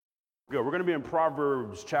We're going to be in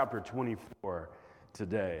Proverbs chapter 24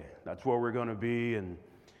 today. That's where we're going to be.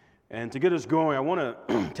 And to get us going, I want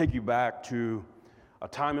to take you back to a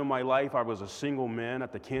time in my life. I was a single man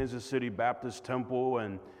at the Kansas City Baptist Temple,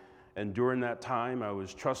 and during that time, I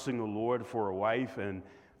was trusting the Lord for a wife, and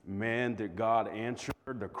man, did God answer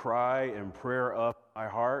the cry and prayer of my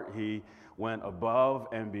heart. He went above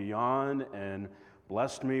and beyond and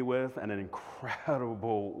blessed me with an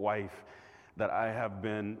incredible wife that I have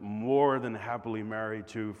been more than happily married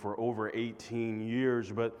to for over 18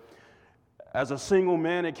 years. But as a single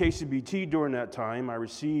man at KCBT during that time, I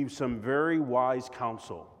received some very wise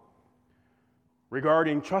counsel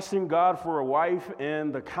regarding trusting God for a wife,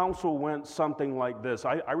 and the counsel went something like this.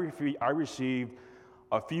 I received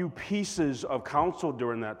a few pieces of counsel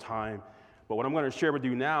during that time, but what I'm going to share with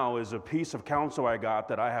you now is a piece of counsel I got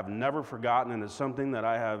that I have never forgotten, and it's something that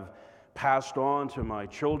I have passed on to my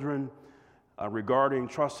children regarding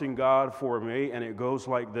trusting God for me, and it goes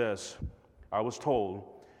like this. I was told,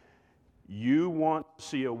 you want to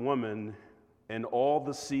see a woman in all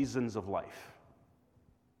the seasons of life.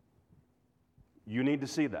 You need to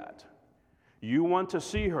see that. You want to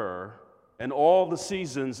see her in all the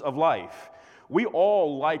seasons of life. We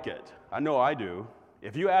all like it. I know I do.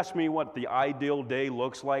 If you ask me what the ideal day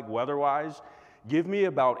looks like weather-wise, give me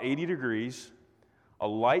about 80 degrees, a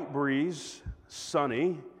light breeze,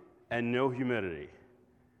 sunny, and no humidity.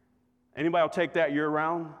 Anybody will take that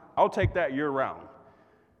year-round? I'll take that year-round.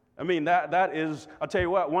 I mean, that is, I'll tell you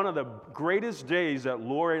what, one of the greatest days that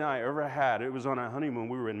Lori and I ever had, it was on our honeymoon.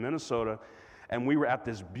 We were in Minnesota, and we were at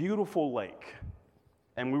this beautiful lake,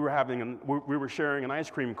 and we were sharing an ice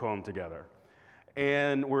cream cone together.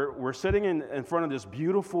 And we're sitting in front of this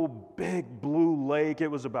beautiful, big blue lake. It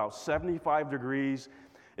was about 75 degrees.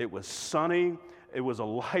 It was sunny. It was a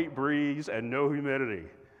light breeze and no humidity.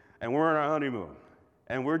 And we're on our honeymoon.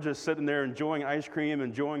 And we're just sitting there enjoying ice cream,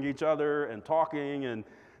 enjoying each other, and talking and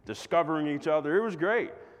discovering each other. It was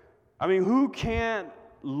great. I mean, who can't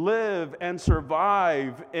live and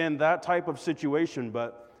survive in that type of situation?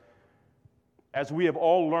 But as we have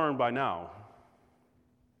all learned by now,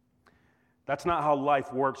 that's not how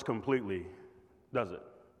life works completely, does it?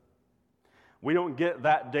 We don't get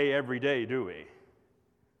that day every day, do we?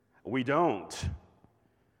 We don't.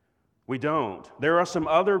 We don't. There are some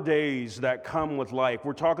other days that come with life.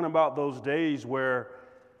 We're talking about those days where,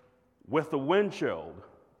 with the wind chill,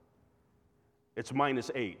 it's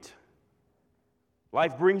 -8.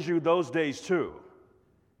 Life brings you those days too.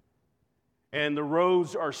 And the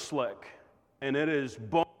roads are slick, and it is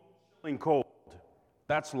bone-chilling cold.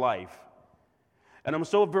 That's life. And I'm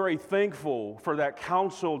so very thankful for that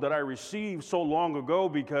counsel that I received so long ago,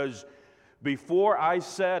 because before I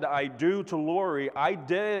said I do to Lori, I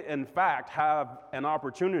did, in fact, have an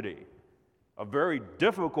opportunity, a very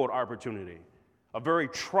difficult opportunity, a very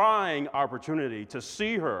trying opportunity to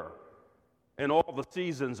see her in all the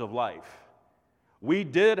seasons of life. We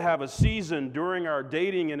did have a season during our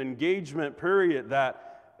dating and engagement period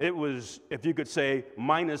that it was, if you could say,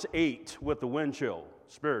 -8 with the wind chill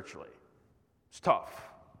spiritually. It's tough.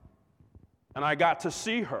 And I got to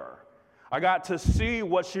see her. I got to see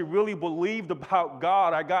what she really believed about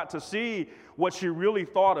God. I got to see what she really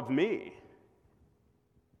thought of me.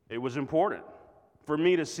 It was important for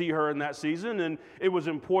me to see her in that season, and it was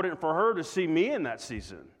important for her to see me in that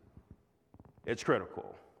season. It's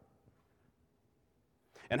critical.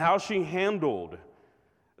 And how she handled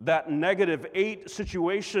that -8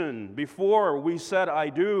 situation before we said I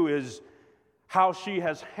do is how she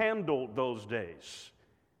has handled those days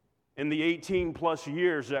in the 18-plus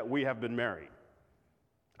years that we have been married.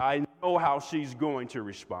 I know how she's going to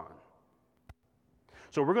respond.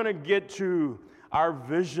 So we're going to get to our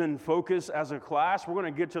vision focus as a class. We're going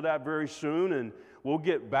to get to that very soon, and we'll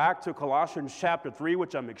get back to Colossians chapter 3,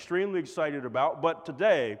 which I'm extremely excited about. But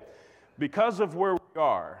today, because of where we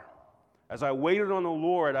are, as I waited on the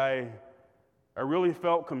Lord, I really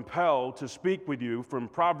felt compelled to speak with you from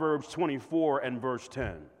Proverbs 24 and verse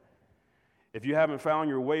 10. If you haven't found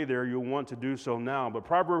your way there, you'll want to do so now. But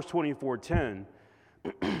Proverbs 24:10,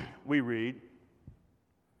 we read,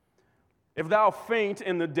 "If thou faint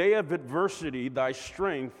in the day of adversity, thy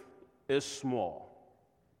strength is small."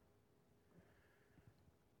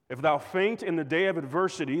 If thou faint in the day of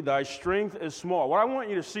adversity, thy strength is small. What I want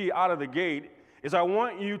you to see out of the gate is I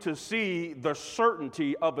want you to see the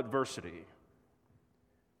certainty of adversity.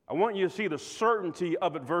 I want you to see the certainty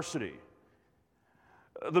of adversity.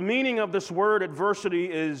 The meaning of this word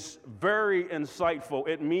adversity is very insightful.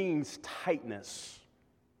 It means tightness.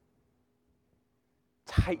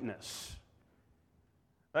 Tightness.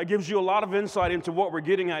 That gives you a lot of insight into what we're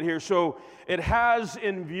getting at here. So it has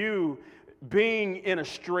in view being in a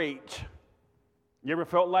strait. You ever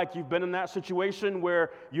felt like you've been in that situation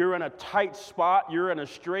where you're in a tight spot, you're in a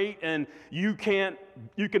strait, and you can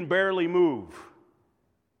barely move?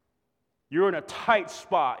 You're in a tight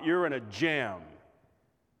spot, you're in a jam.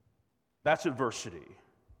 That's adversity.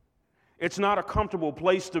 It's not a comfortable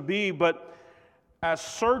place to be, but as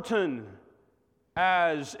certain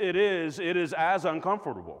as it is as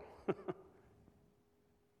uncomfortable.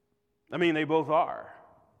 I mean, they both are.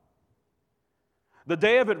 The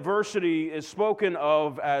day of adversity is spoken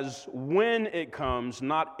of as when it comes,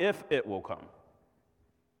 not if it will come.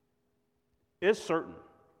 It's certain.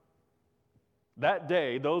 That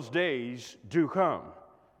day, those days do come.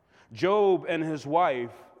 Job and his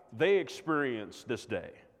wife, they experienced this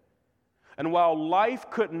day. And while life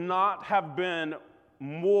could not have been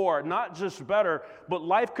more, not just better, but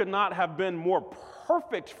life could not have been more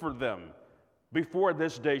perfect for them before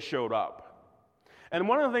this day showed up. And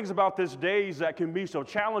one of the things about this day that can be so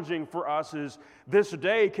challenging for us is this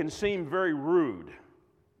day can seem very rude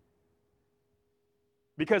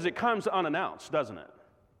because it comes unannounced, doesn't it?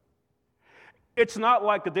 It's not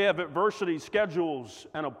like the day of adversity schedules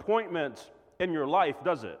an appointment in your life,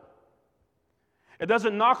 does it? It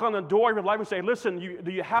doesn't knock on the door of your life and say, listen,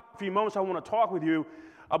 do you have a few moments I want to talk with you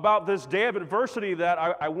about this day of adversity that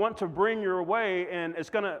I want to bring your way, and it's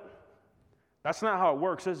going to... That's not how it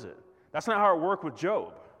works, is it? That's not how it worked with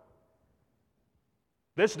Job.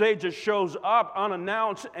 This day just shows up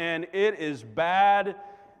unannounced, and it is bad,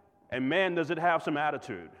 and man, does it have some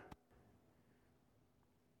attitude.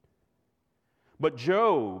 But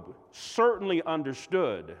Job certainly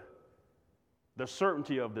understood the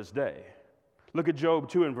certainty of this day. Look at Job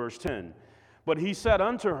 2 and verse 10. But he said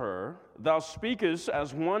unto her, Thou speakest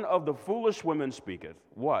as one of the foolish women speaketh.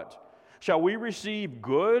 What? Shall we receive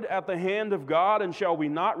good at the hand of God, and shall we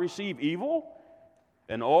not receive evil?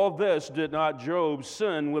 And all this did not Job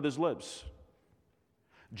sin with his lips.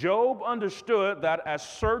 Job understood that as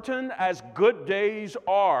certain as good days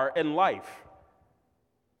are in life,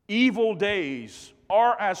 evil days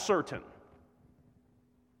are as certain.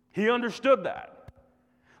 He understood that.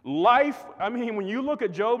 Life, when you look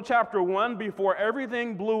at Job chapter 1, before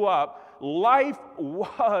everything blew up, life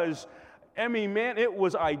was, it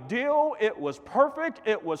was ideal, it was perfect,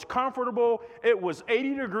 it was comfortable, it was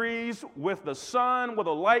 80 degrees with the sun, with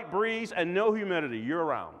a light breeze, and no humidity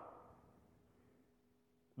year-round.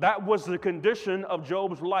 That was the condition of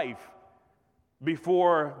Job's life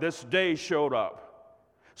before this day showed up.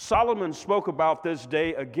 Solomon spoke about this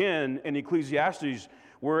day again in Ecclesiastes,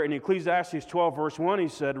 where in Ecclesiastes 12, verse 1, he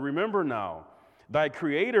said, Remember now thy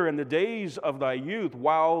Creator in the days of thy youth,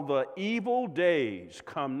 while the evil days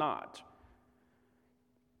come not,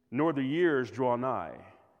 nor the years draw nigh,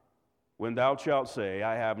 when thou shalt say,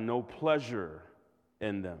 I have no pleasure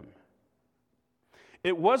in them.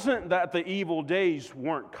 It wasn't that the evil days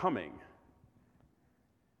weren't coming.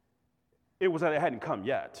 It was that it hadn't come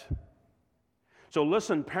yet. So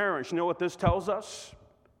listen, parents, you know what this tells us?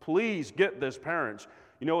 Please get this, parents.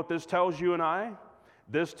 You know what this tells you and I?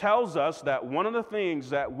 This tells us that one of the things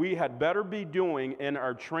that we had better be doing in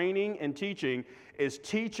our training and teaching is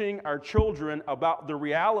teaching our children about the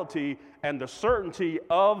reality and the certainty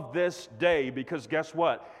of this day, because guess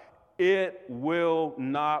what? It will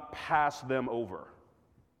not pass them over.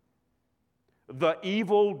 The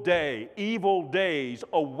evil days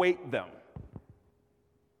await them.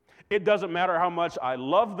 It doesn't matter how much I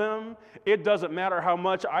love them. It doesn't matter how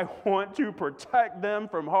much I want to protect them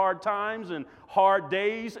from hard times and hard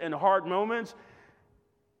days and hard moments.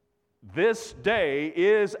 This day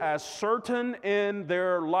is as certain in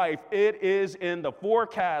their life. It is in the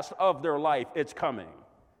forecast of their life. It's coming.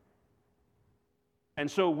 And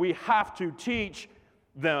so we have to teach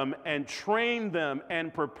them and train them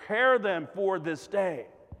and prepare them for this day.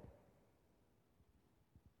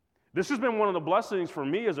 This has been one of the blessings for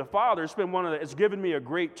me as a father. It's given me a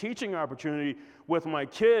great teaching opportunity with my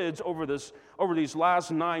kids over these last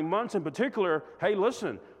 9 months in particular. Hey,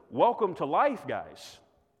 listen, welcome to life, guys.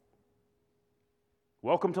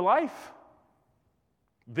 Welcome to life.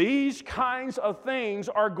 These kinds of things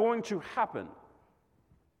are going to happen.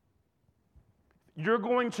 You're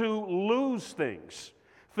going to lose things.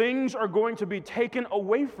 Things are going to be taken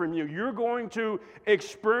away from you. You're going to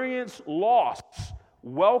experience loss.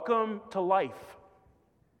 Welcome to life.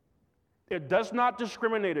 It does not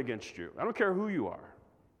discriminate against you. I don't care who you are.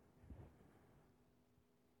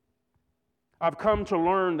 I've come to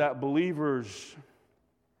learn that believers,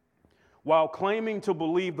 while claiming to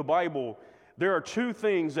believe the Bible, there are two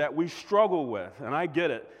things that we struggle with, and I get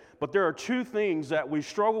it. But there are two things that we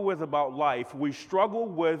struggle with about life. We struggle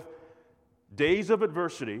with days of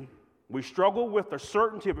adversity, we struggle with the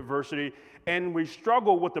certainty of adversity, and we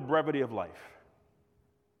struggle with the brevity of life.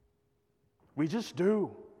 We just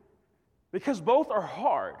do. Because both are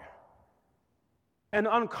hard and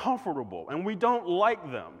uncomfortable, and we don't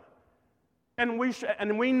like them. And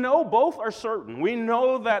we know both are certain. We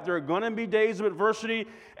know that there are going to be days of adversity,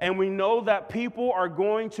 and we know that people are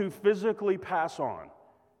going to physically pass on.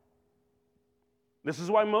 This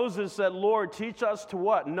is why Moses said, Lord, teach us to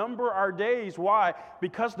what? Number our days. Why?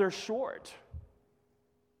 Because they're short.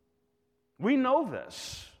 We know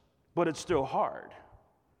this, but it's still hard.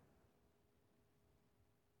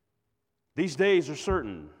 These days are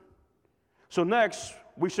certain. So next,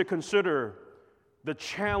 we should consider the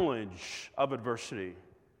challenge of adversity.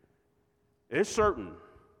 It's certain,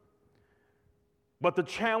 but the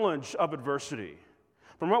challenge of adversity.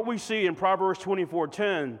 From what we see in Proverbs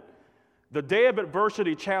 24:10, the day of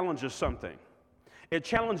adversity challenges something. It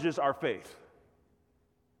challenges our faith.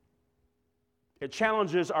 It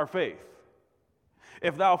challenges our faith.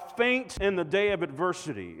 If thou faint in the day of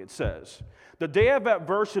adversity, it says, the day of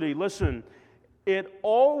adversity, listen, it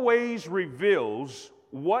always reveals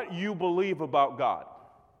what you believe about God.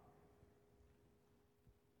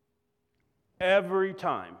 Every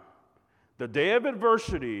time. The day of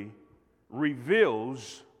adversity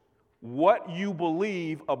reveals what you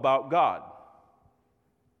believe about God.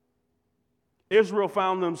 Israel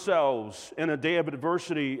found themselves in a day of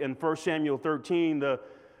adversity in 1 Samuel 13. The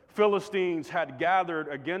Philistines had gathered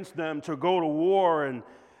against them to go to war, and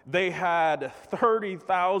they had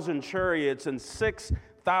 30,000 chariots and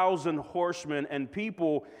 6,000 horsemen, and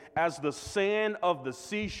people as the sand of the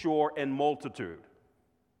seashore in multitude.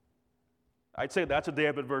 I'd say that's a day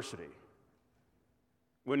of adversity.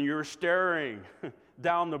 When you're staring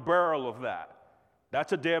down the barrel of that,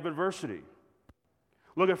 that's a day of adversity.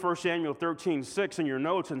 Look at 1 Samuel 13:6 in your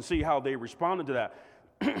notes and see how they responded to that.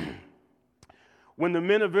 When the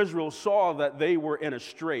men of Israel saw that they were in a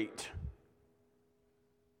strait,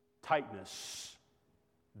 tightness,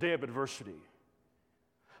 day of adversity,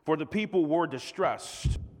 for the people were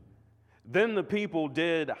distressed, then the people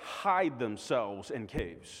did hide themselves in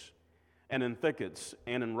caves, and in thickets,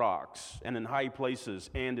 and in rocks, and in high places,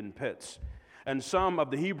 and in pits. And some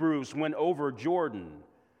of the Hebrews went over Jordan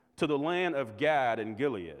to the land of Gad and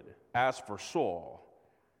Gilead. As for Saul,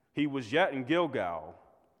 he was yet in Gilgal,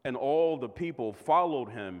 and all the people followed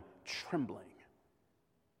him trembling.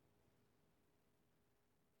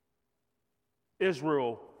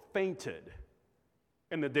 Israel fainted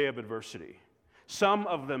in the day of adversity. Some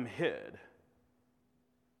of them hid.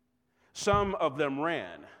 Some of them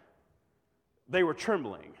ran. They were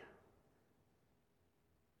trembling.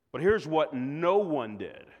 But here's what no one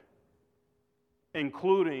did,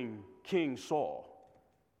 including King Saul.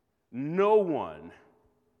 No one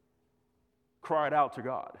cried out to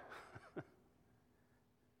God.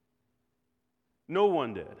 No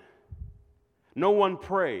one did. No one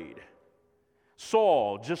prayed.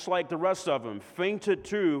 Saul, just like the rest of them, fainted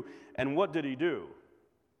too, and what did he do?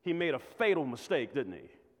 He made a fatal mistake, didn't he?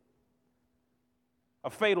 A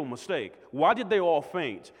fatal mistake. Why did they all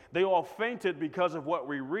faint? They all fainted because of what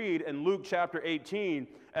we read in Luke chapter 18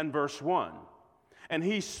 and verse 1. And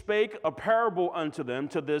he spake a parable unto them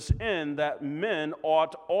to this end, that men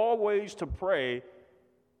ought always to pray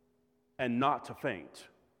and not to faint.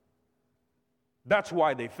 That's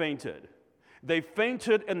why they fainted. They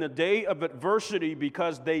fainted in the day of adversity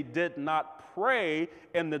because they did not pray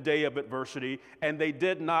in the day of adversity, and they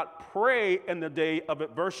did not pray in the day of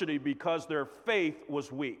adversity because their faith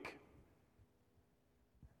was weak.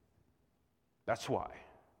 That's why.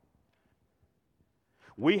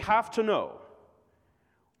 We have to know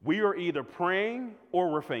we are either praying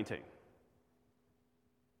or we're fainting.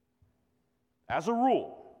 As a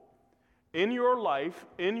rule, in your life,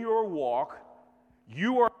 in your walk,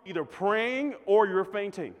 you are either praying or you're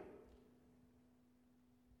fainting.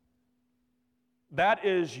 That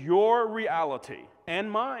is your reality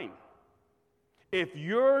and mine. If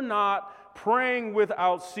you're not praying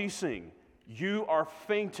without ceasing, you are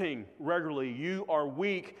fainting regularly. You are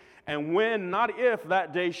weak. And when, not if,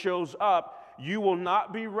 that day shows up, you will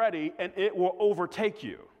not be ready and it will overtake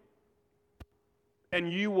you.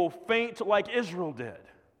 And you will faint like Israel did.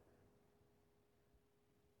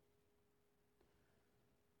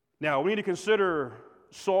 Now, we need to consider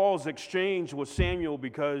Saul's exchange with Samuel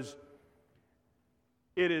because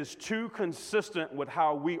it is too consistent with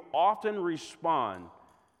how we often respond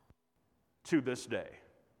to this day.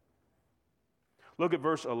 Look at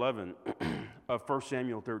verse 11 of 1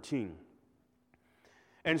 Samuel 13.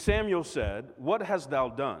 And Samuel said, "What hast thou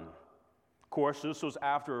done?" Of course, this was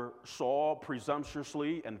after Saul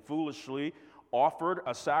presumptuously and foolishly offered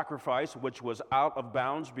a sacrifice which was out of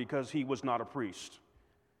bounds because he was not a priest.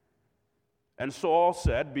 And Saul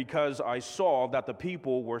said, "Because I saw that the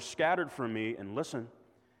people were scattered from me," and listen,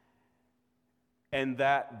 "and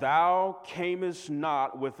that thou camest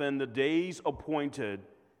not within the days appointed,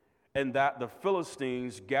 and that the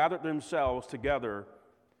Philistines gathered themselves together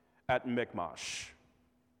at Michmash."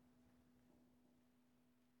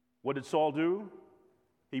 What did Saul do?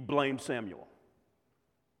 He blamed Samuel.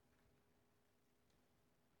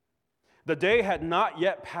 The day had not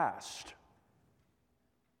yet passed.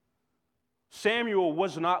 Samuel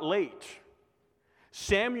was not late.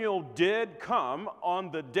 Samuel did come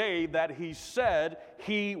on the day that he said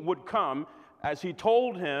he would come, as he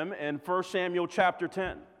told him in 1 Samuel chapter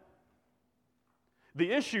 10.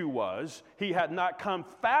 The issue was he had not come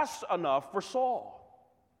fast enough for Saul.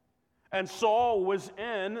 And Saul was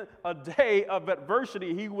in a day of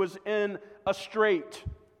adversity. He was in a strait.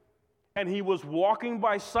 And he was walking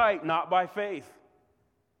by sight, not by faith.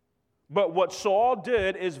 But what Saul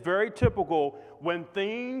did is very typical. When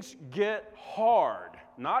things get hard,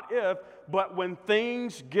 not if, but when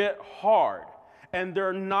things get hard, and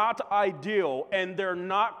they're not ideal, and they're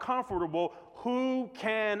not comfortable, who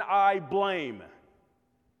can I blame?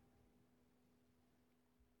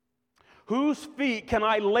 Whose feet can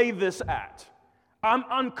I lay this at? I'm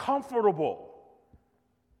uncomfortable.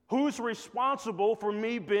 Who's responsible for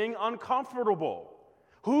me being uncomfortable?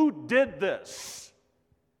 Who did this?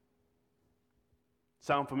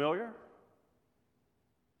 Sound familiar?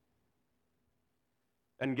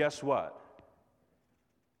 And guess what?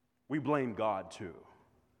 We blame God too.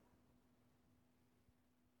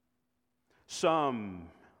 Some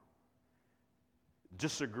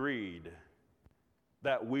disagreed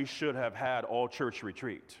that we should have had all church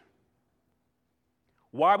retreat.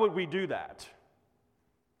 Why would we do that?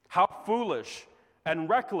 How foolish and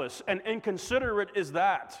reckless and inconsiderate is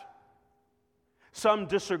that? Some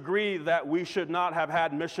disagree that we should not have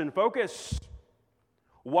had mission focus.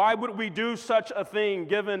 Why would we do such a thing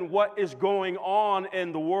given what is going on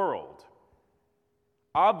in the world?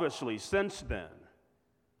 Obviously, since then,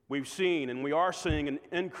 we've seen and we are seeing an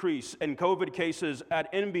increase in COVID cases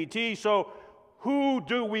at NBT, so who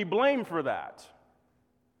do we blame for that?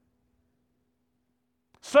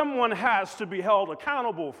 Someone has to be held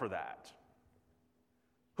accountable for that.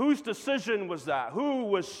 Whose decision was that? Who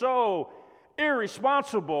was so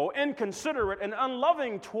irresponsible, inconsiderate, and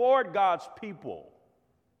unloving toward God's people?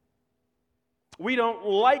 We don't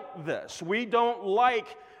like this. We don't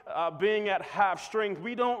like being at half strength.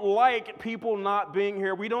 We don't like people not being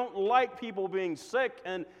here. We don't like people being sick,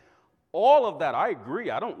 and all of that. I agree.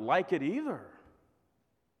 I don't like it either.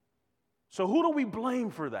 So who do we blame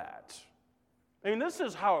for that? I mean, this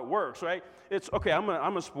is how it works, right? It's, okay,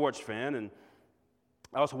 I'm a sports fan, and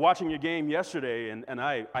I was watching your game yesterday, and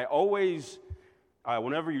I always,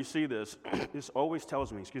 whenever you see this, this always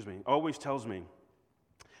tells me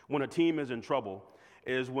when a team is in trouble,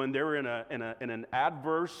 is when they're in an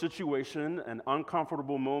adverse situation, an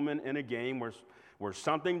uncomfortable moment in a game where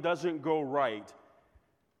something doesn't go right,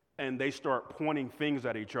 and they start pointing fingers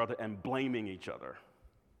at each other and blaming each other.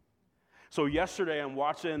 So yesterday, I'm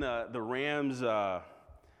watching the Rams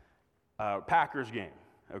Packers game,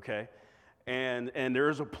 okay? And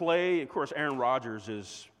there's a play. Of course, Aaron Rodgers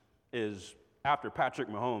is after Patrick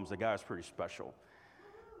Mahomes. The guy's pretty special.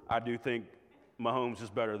 I do think Mahomes is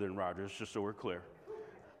better than Rodgers, just so we're clear.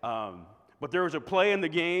 But there was a play in the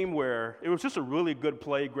game where it was just a really good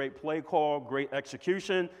play, great play call, great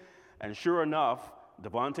execution. And sure enough,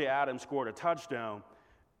 Devontae Adams scored a touchdown.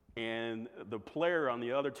 And the player on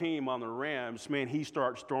the other team, on the Rams, man, he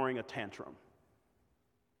starts throwing a tantrum.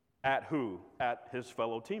 At who? At his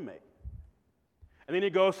fellow teammate. And then he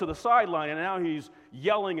goes to the sideline, and now he's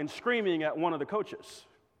yelling and screaming at one of the coaches.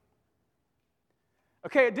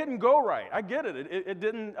 Okay, it didn't go right. I get it. It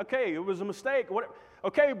didn't, okay, it was a mistake.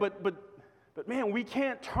 Okay, but man, we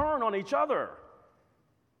can't turn on each other.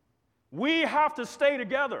 We have to stay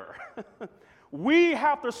together. We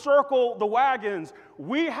have to circle the wagons.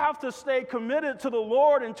 We have to stay committed to the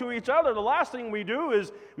Lord and to each other. The last thing we do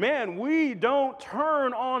is, man, we don't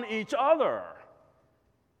turn on each other.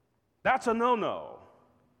 That's a no-no.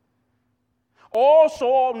 All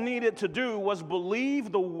Saul needed to do was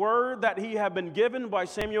believe the word that he had been given by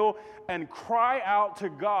Samuel and cry out to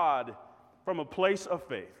God from a place of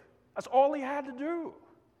faith. That's all he had to do.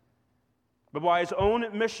 But by his own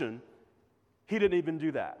admission, he didn't even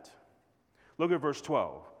do that. Look at verse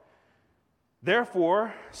 12.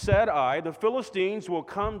 Therefore, said I, the Philistines will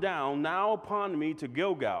come down now upon me to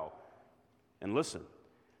Gilgal. And listen,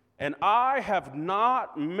 and I have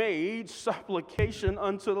not made supplication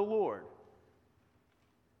unto the Lord.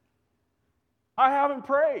 I haven't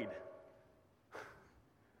prayed.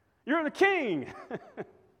 You're the king.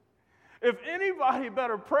 If anybody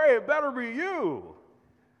better pray, it better be you.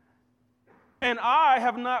 And I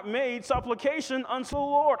have not made supplication unto the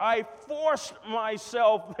Lord. I forced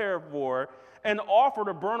myself, therefore, and offered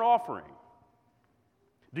a burnt offering.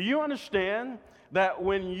 Do you understand that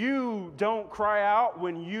when you don't cry out,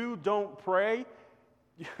 when you don't pray,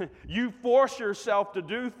 you force yourself to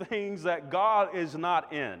do things that God is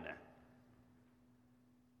not in?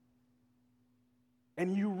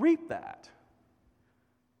 And you reap that.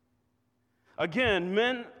 Again,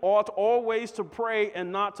 men ought always to pray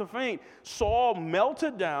and not to faint. Saul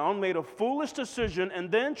melted down, made a foolish decision,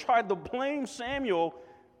 and then tried to blame Samuel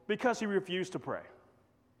because he refused to pray.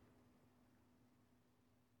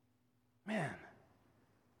 Man,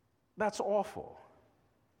 that's awful.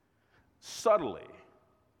 Subtly,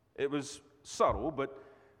 it was subtle,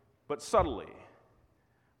 but subtly,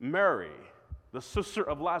 Mary, the sister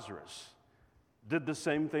of Lazarus, did the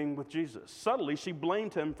same thing with Jesus. Subtly, she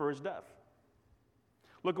blamed him for his death.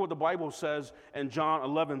 Look at what the Bible says in John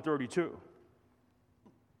 11:32.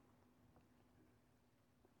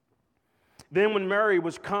 Then when Mary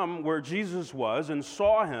was come where Jesus was and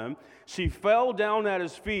saw him, she fell down at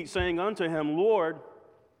his feet, saying unto him, Lord,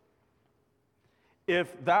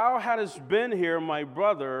 if thou hadst been here, my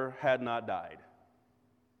brother had not died.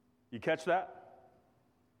 You catch that?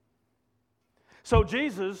 So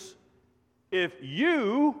Jesus, if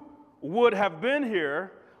you would have been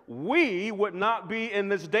here, we would not be in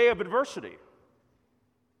this day of adversity.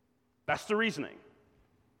 That's the reasoning.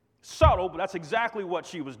 Subtle, but that's exactly what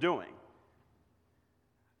she was doing.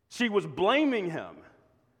 She was blaming him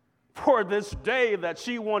for this day that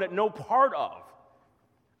she wanted no part of.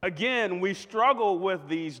 Again, we struggle with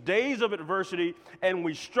these days of adversity, and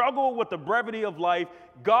we struggle with the brevity of life.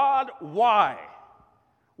 God, why?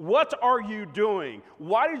 What are you doing?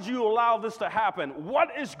 Why did you allow this to happen? What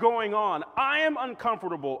is going on? I am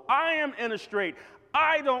uncomfortable. I am in a strait.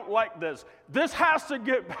 I don't like this. This has to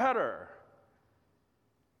get better.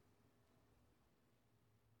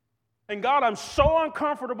 And God, I'm so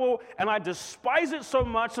uncomfortable and I despise it so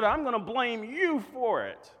much that I'm going to blame you for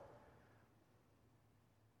it.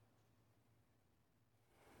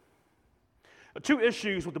 Two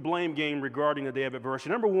issues with the blame game regarding the day of adversity.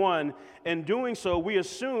 Number one, in doing so, we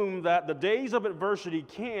assume that the days of adversity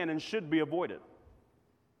can and should be avoided.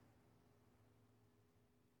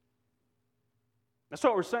 That's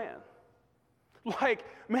what we're saying. Like,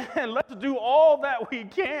 man, let's do all that we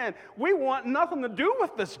can. We want nothing to do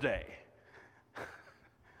with this day.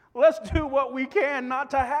 Let's do what we can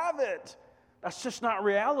not to have it. That's just not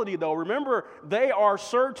reality, though. Remember, they are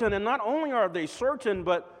certain, and not only are they certain,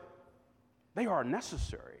 but they are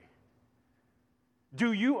necessary.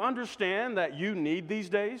 Do you understand that you need these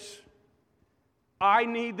days? I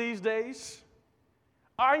need these days.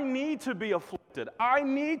 I need to be afflicted. I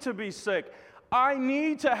need to be sick. I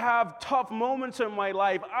need to have tough moments in my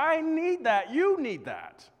life. I need that. You need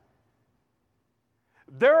that.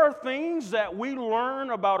 There are things that we learn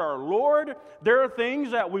about our Lord. There are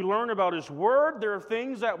things that we learn about His Word. There are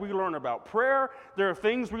things that we learn about prayer. There are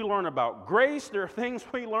things we learn about grace. There are things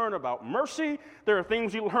we learn about mercy. There are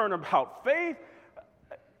things we learn about faith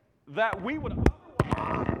that we would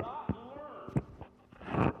otherwise not learn.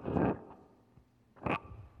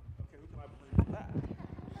 Okay, who can I blame for that?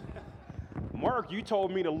 Mark, you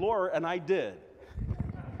told me to lure, and I did.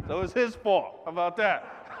 So it was his fault. How about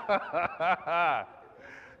that?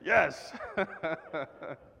 Yes.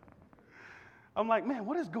 I'm like, man,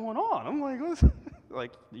 what is going on? I'm like,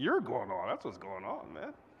 like, you're going on. That's what's going on,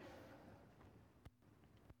 man.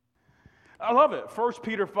 I love it. 1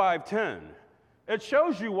 Peter 5:10. It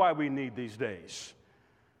shows you why we need these days.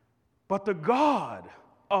 But the God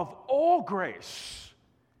of all grace,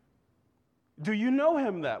 do you know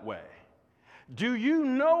Him that way? Do you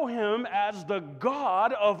know Him as the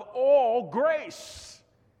God of all grace?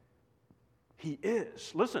 He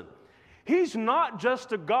is. Listen, He's not just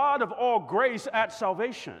the God of all grace at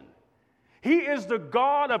salvation. He is the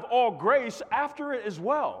God of all grace after it as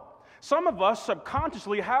well. Some of us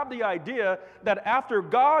subconsciously have the idea that after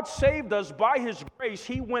God saved us by His grace,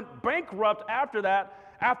 He went bankrupt after that,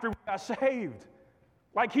 after we got saved.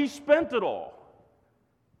 Like He spent it all.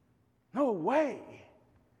 No way.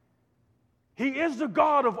 He is the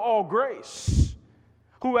God of all grace,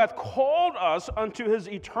 who hath called us unto his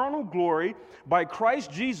eternal glory by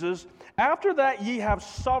Christ Jesus, after that ye have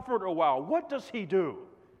suffered a while. What does he do?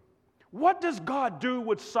 What does God do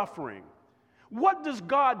with suffering? What does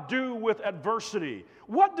God do with adversity?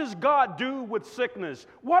 What does God do with sickness?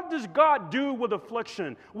 What does God do with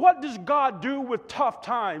affliction? What does God do with tough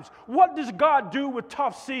times? What does God do with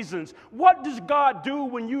tough seasons? What does God do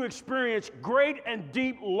when you experience great and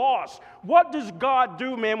deep loss? What does God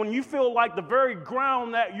do, man, when you feel like the very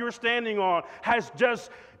ground that you're standing on has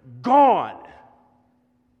just gone?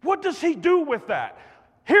 What does he do with that?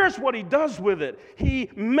 Here's what he does with it. He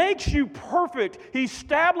makes you perfect. He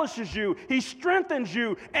establishes you. He strengthens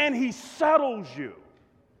you. And he settles you.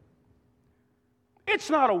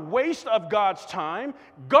 It's not a waste of God's time.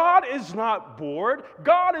 God is not bored.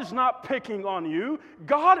 God is not picking on you.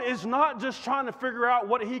 God is not just trying to figure out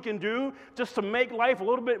what he can do just to make life a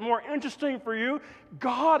little bit more interesting for you.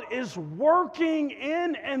 God is working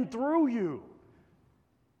in and through you.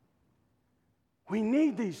 We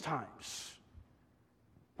need these times.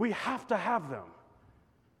 We have to have them.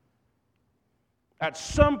 At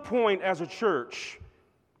some point as a church,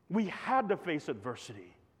 we had to face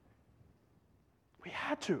adversity. We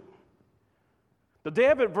had to. The day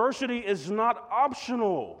of adversity is not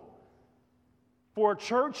optional for a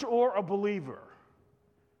church or a believer.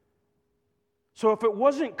 So if it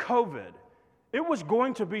wasn't COVID, it was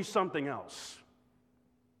going to be something else.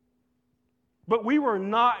 But we were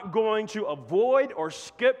not going to avoid or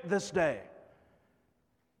skip this day.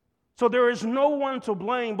 So there is no one to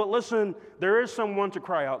blame, but listen, there is someone to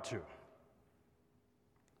cry out to.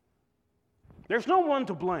 There's no one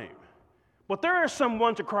to blame, but there is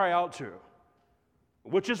someone to cry out to,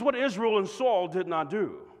 which is what Israel and Saul did not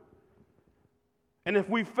do. And if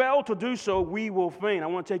we fail to do so, we will faint. I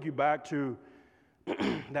want to take you back to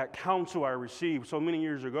that counsel I received so many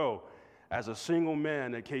years ago as a single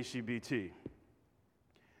man at KCBT,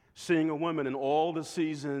 seeing a woman in all the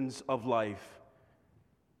seasons of life.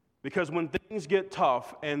 Because when things get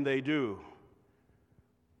tough, and they do,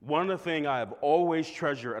 one of the things I have always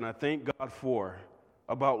treasured, and I thank God for,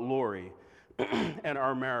 about Lori and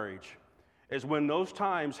our marriage, is when those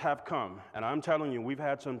times have come, and I'm telling you, we've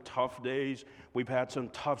had some tough days, we've had some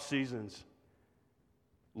tough seasons.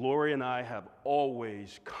 Lori and I have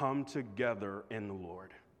always come together in the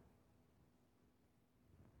Lord.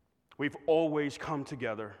 We've always come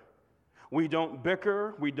together. We don't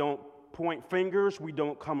bicker, we don't point fingers, we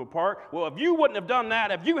don't come apart. Well, if you wouldn't have done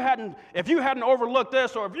that, if you hadn't overlooked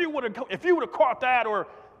this, or if you would have caught that, or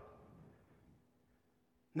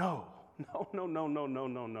no.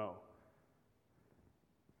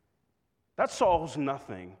 That solves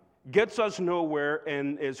nothing, gets us nowhere,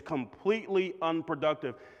 and is completely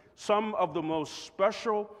unproductive. Some of the most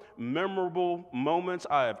special, memorable moments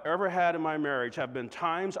I have ever had in my marriage have been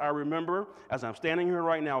times I remember, as I'm standing here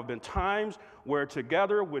right now, have been times where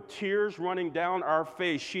together with tears running down our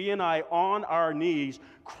face, she and I on our knees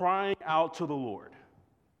crying out to the Lord.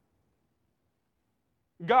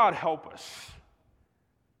 God, help us.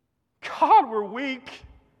 God, we're weak.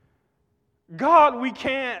 God, we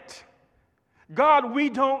can't. God, we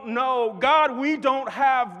don't know. God, we don't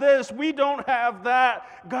have this. We don't have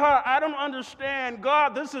that. God, I don't understand.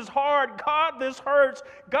 God, this is hard. God, this hurts.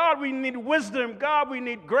 God, we need wisdom. God, we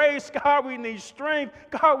need grace. God, we need strength.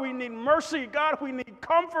 God, we need mercy. God, we need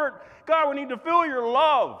comfort. God, we need to feel your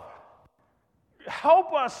love.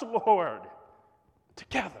 Help us, Lord,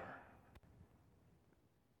 together.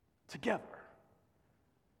 Together.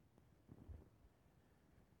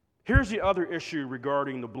 Here's the other issue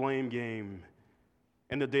regarding the blame game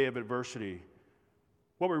in the day of adversity.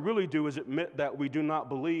 What we really do is admit that we do not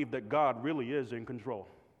believe that God really is in control.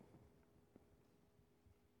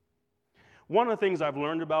 One of the things I've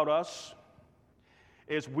learned about us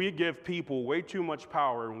is we give people way too much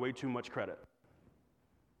power and way too much credit.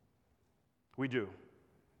 We do.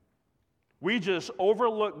 We just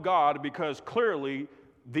overlook God because clearly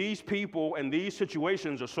these people and these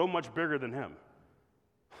situations are so much bigger than him.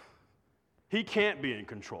 He can't be in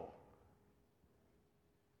control.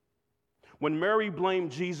 When Mary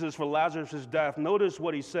blamed Jesus for Lazarus' death, notice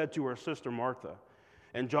what he said to her sister Martha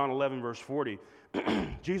in John 11, verse 40.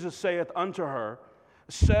 Jesus saith unto her,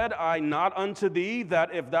 said I not unto thee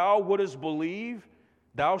that if thou wouldest believe,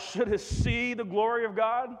 thou shouldest see the glory of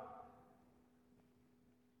God?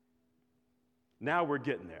 Now we're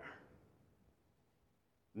getting there.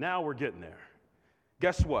 Now we're getting there.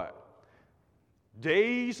 Guess what?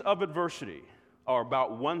 Days of adversity are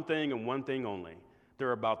about one thing and one thing only.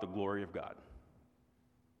 They're about the glory of God.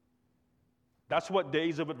 That's what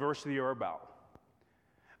days of adversity are about.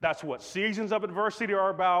 That's what seasons of adversity are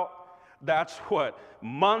about.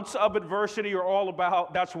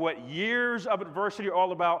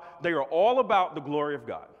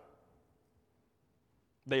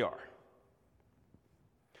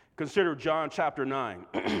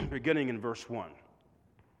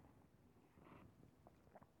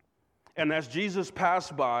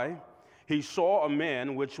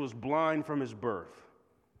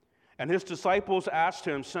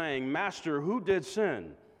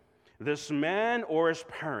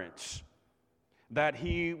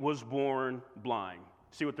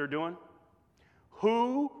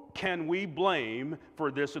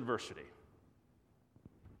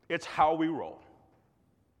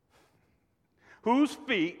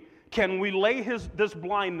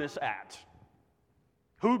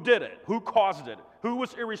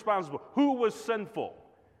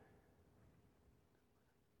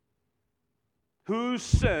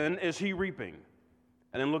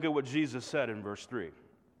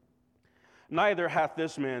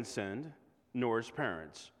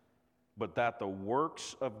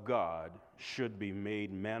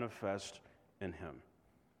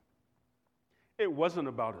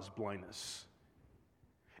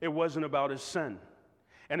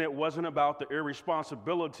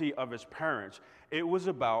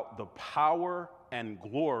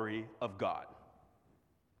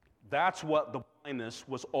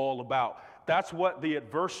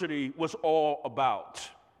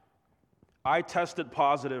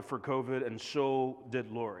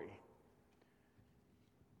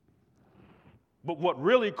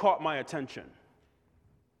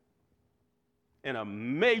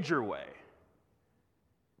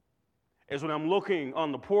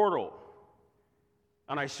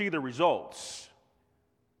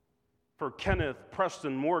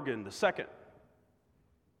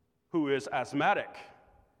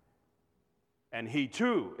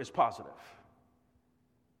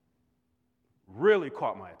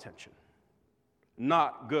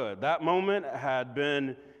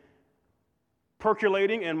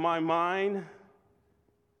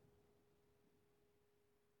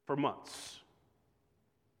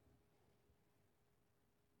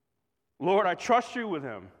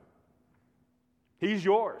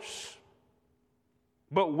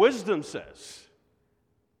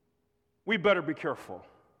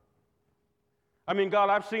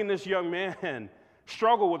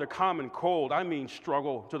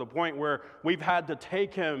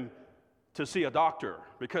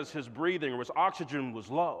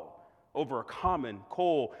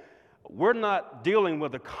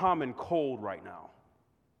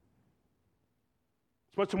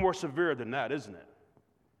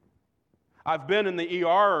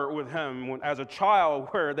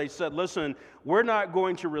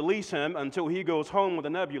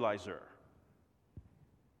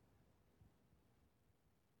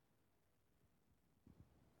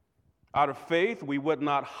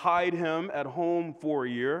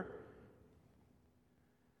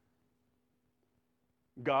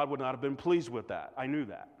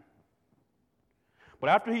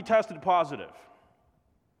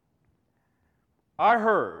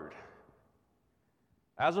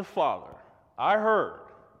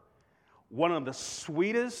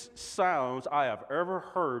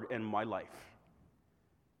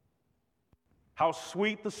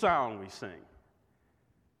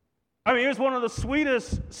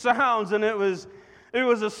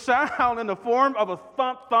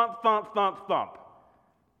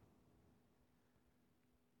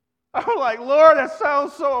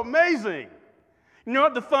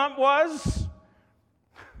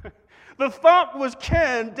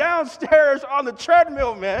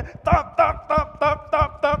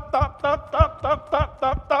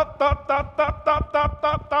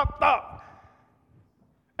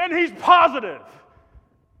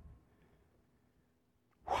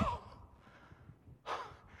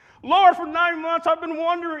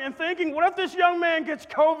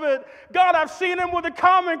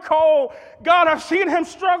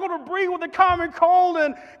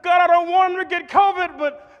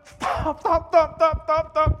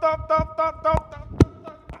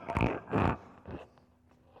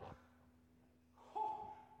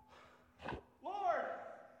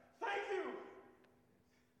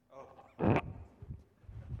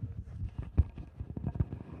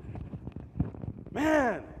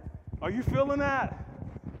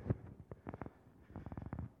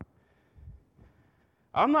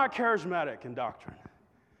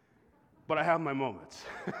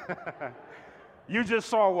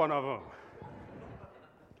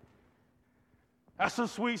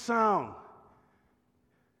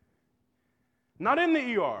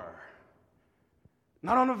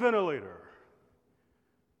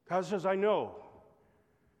 God says, I know.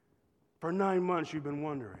 For 9 months you've been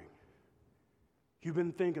wondering. You've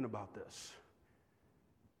been thinking about this.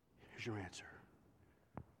 Here's your answer.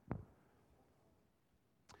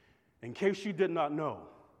 In case you did not know,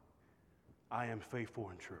 I am faithful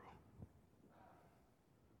and true.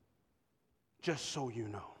 Just so you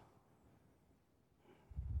know.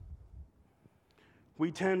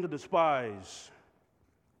 We tend to despise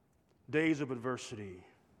days of adversity.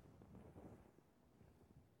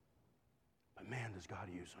 But man, does God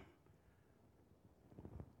use them.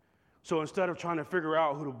 So instead of trying to figure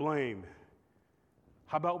out who to blame,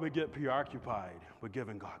 how about we get preoccupied with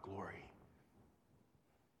giving God glory?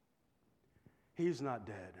 He's not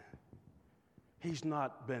dead. He's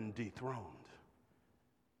not been dethroned.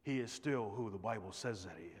 He is still who the Bible says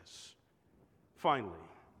that he is. Finally,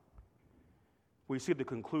 we see the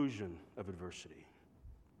conclusion of adversity.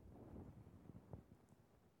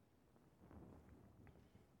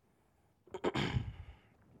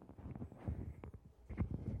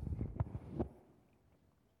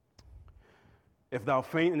 If thou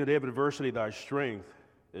faint in the day of adversity, thy strength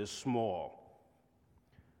is small.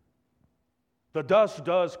 The dust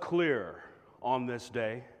does clear on this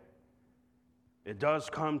day. It does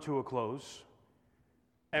come to a close.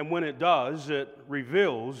 And when it does, it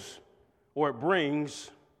reveals or it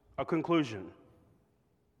brings a conclusion.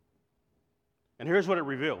 And here's what it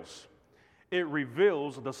reveals. It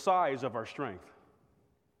reveals the size of our strength.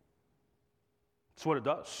 That's what it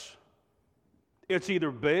does. It's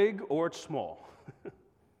either big or it's small.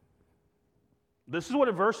 This is what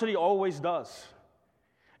adversity always does.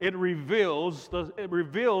 It reveals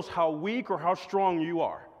how weak or how strong you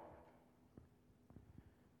are.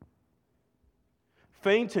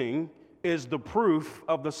 Fainting is the proof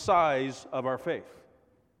of the size of our faith.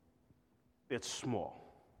 It's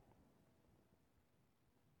small.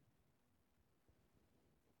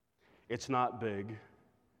 It's not big.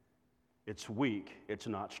 It's weak. It's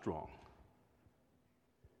not strong.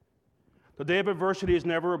 The day of adversity is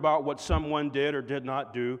never about what someone did or did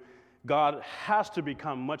not do. God has to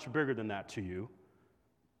become much bigger than that to you.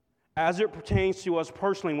 As it pertains to us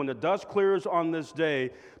personally, when the dust clears on this day,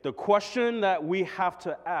 the question that we have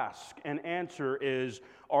to ask and answer is,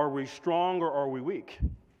 are we strong or are we weak?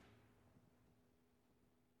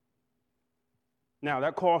 Now,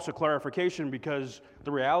 that calls for clarification because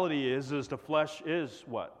the reality is the flesh is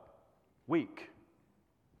what? Weak.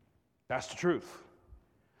 That's the truth.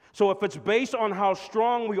 So if it's based on how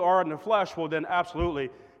strong we are in the flesh, well then absolutely,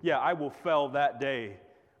 yeah, I will fail that day.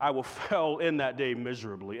 I will fail in that day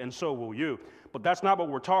miserably, and so will you. But that's not what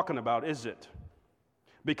we're talking about, is it?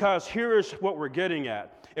 Because here's what we're getting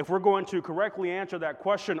at. If we're going to correctly answer that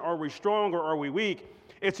question, are we strong or are we weak?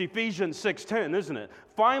 It's Ephesians 6:10, isn't it?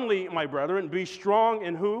 Finally, my brethren, be strong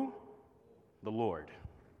in who? The Lord.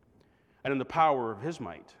 And in the power of his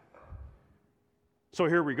might. So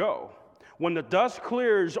here we go. When the dust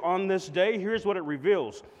clears on this day, here's what it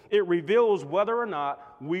reveals. It reveals whether or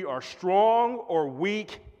not we are strong or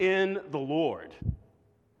weak in the Lord.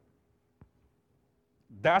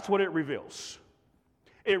 That's what it reveals.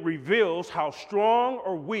 It reveals how strong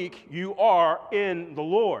or weak you are in the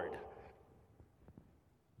Lord.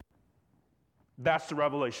 That's the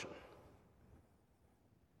revelation.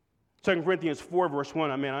 2 Corinthians 4, verse 1.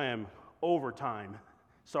 I am over time.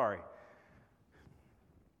 Sorry.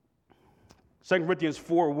 2 Corinthians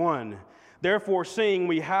 4:1, therefore, seeing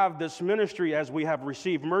we have this ministry as we have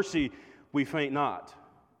received mercy, we faint not.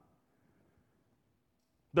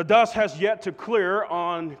 The dust has yet to clear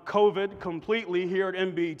on COVID completely here at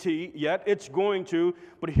MBT, yet it's going to,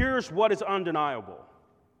 but here's what is undeniable.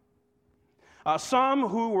 Some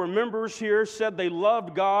who were members here said they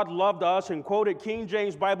loved God, loved us, and quoted King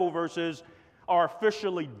James Bible verses are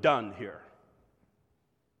officially done here.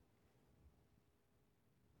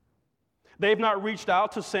 They've not reached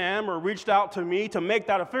out to Sam or reached out to me to make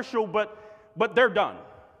that official, but they're done.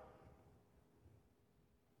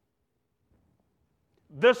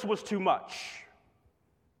 This was too much.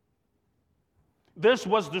 This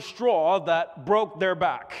was the straw that broke their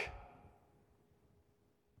back.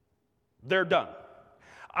 They're done.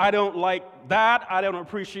 I don't like that. I don't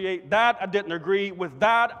appreciate that. I didn't agree with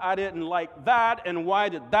that. I didn't like that. And why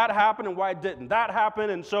did that happen? And why didn't that happen?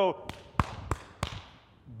 And so,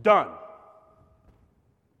 done.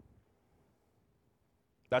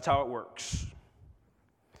 That's how it works.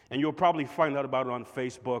 And you'll probably find out about it on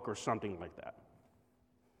Facebook or something like that.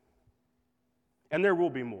 And there will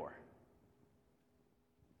be more.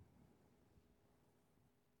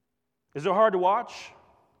 Is it hard to watch?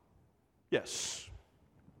 Yes.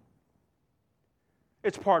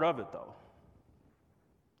 It's part of it, though.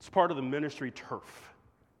 It's part of the ministry turf.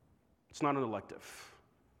 It's not an elective.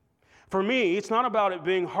 For me, it's not about it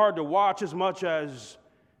being hard to watch as much as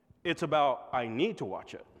it's about I need to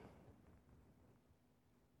watch it.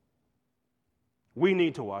 We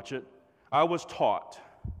need to watch it. I was taught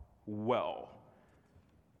well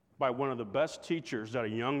by one of the best teachers that a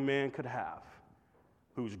young man could have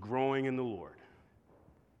who's growing in the Lord.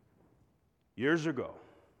 Years ago,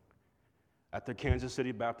 at the Kansas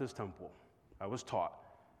City Baptist Temple, I was taught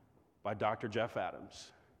by Dr. Jeff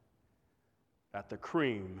Adams that the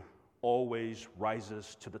cream always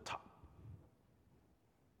rises to the top.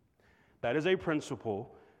 That is a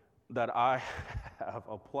principle that I have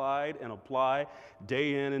applied and apply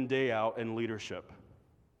day in and day out in leadership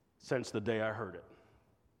since the day I heard it.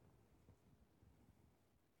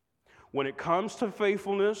 When it comes to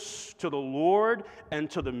faithfulness to the Lord and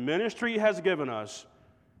to the ministry He has given us,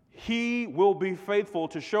 He will be faithful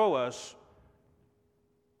to show us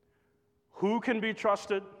who can be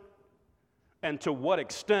trusted and to what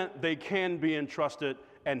extent they can be entrusted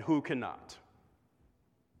and who cannot.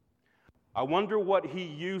 I wonder what He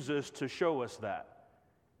uses to show us that.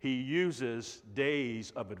 He uses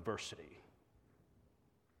days of adversity.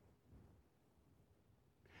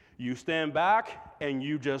 You stand back and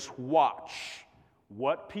you just watch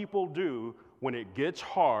what people do when it gets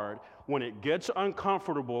hard, when it gets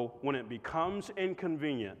uncomfortable, when it becomes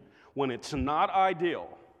inconvenient, when it's not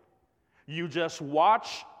ideal. You just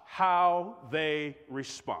watch how they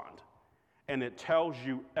respond, and it tells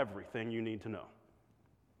you everything you need to know.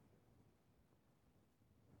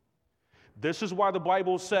 This is why the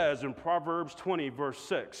Bible says in Proverbs 20, verse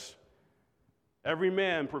 6, every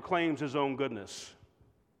man proclaims his own goodness.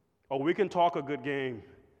 Oh, we can talk a good game.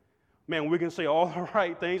 Man, we can say all the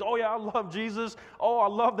right things. Oh, yeah, I love Jesus. Oh, I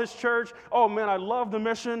love this church. Oh, man, I love the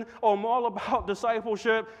mission. Oh, I'm all about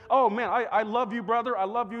discipleship. Oh, man, I love you, brother. I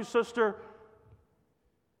love you, sister.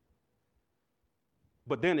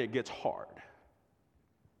 But then it gets hard.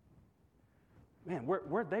 Man,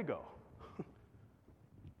 where'd they go?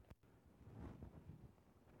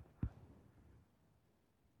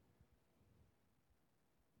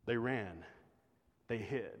 They ran. They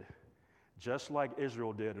hid. Just like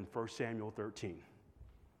Israel did in 1 Samuel 13.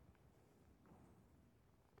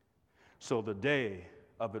 So the day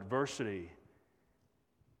of adversity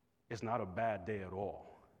is not a bad day at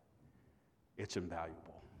all. It's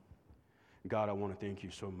invaluable. God, I want to thank you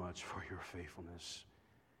so much for your faithfulness.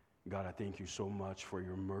 God, I thank you so much for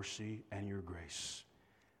your mercy and your grace.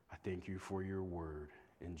 I thank you for your word.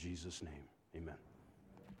 In Jesus' name, amen.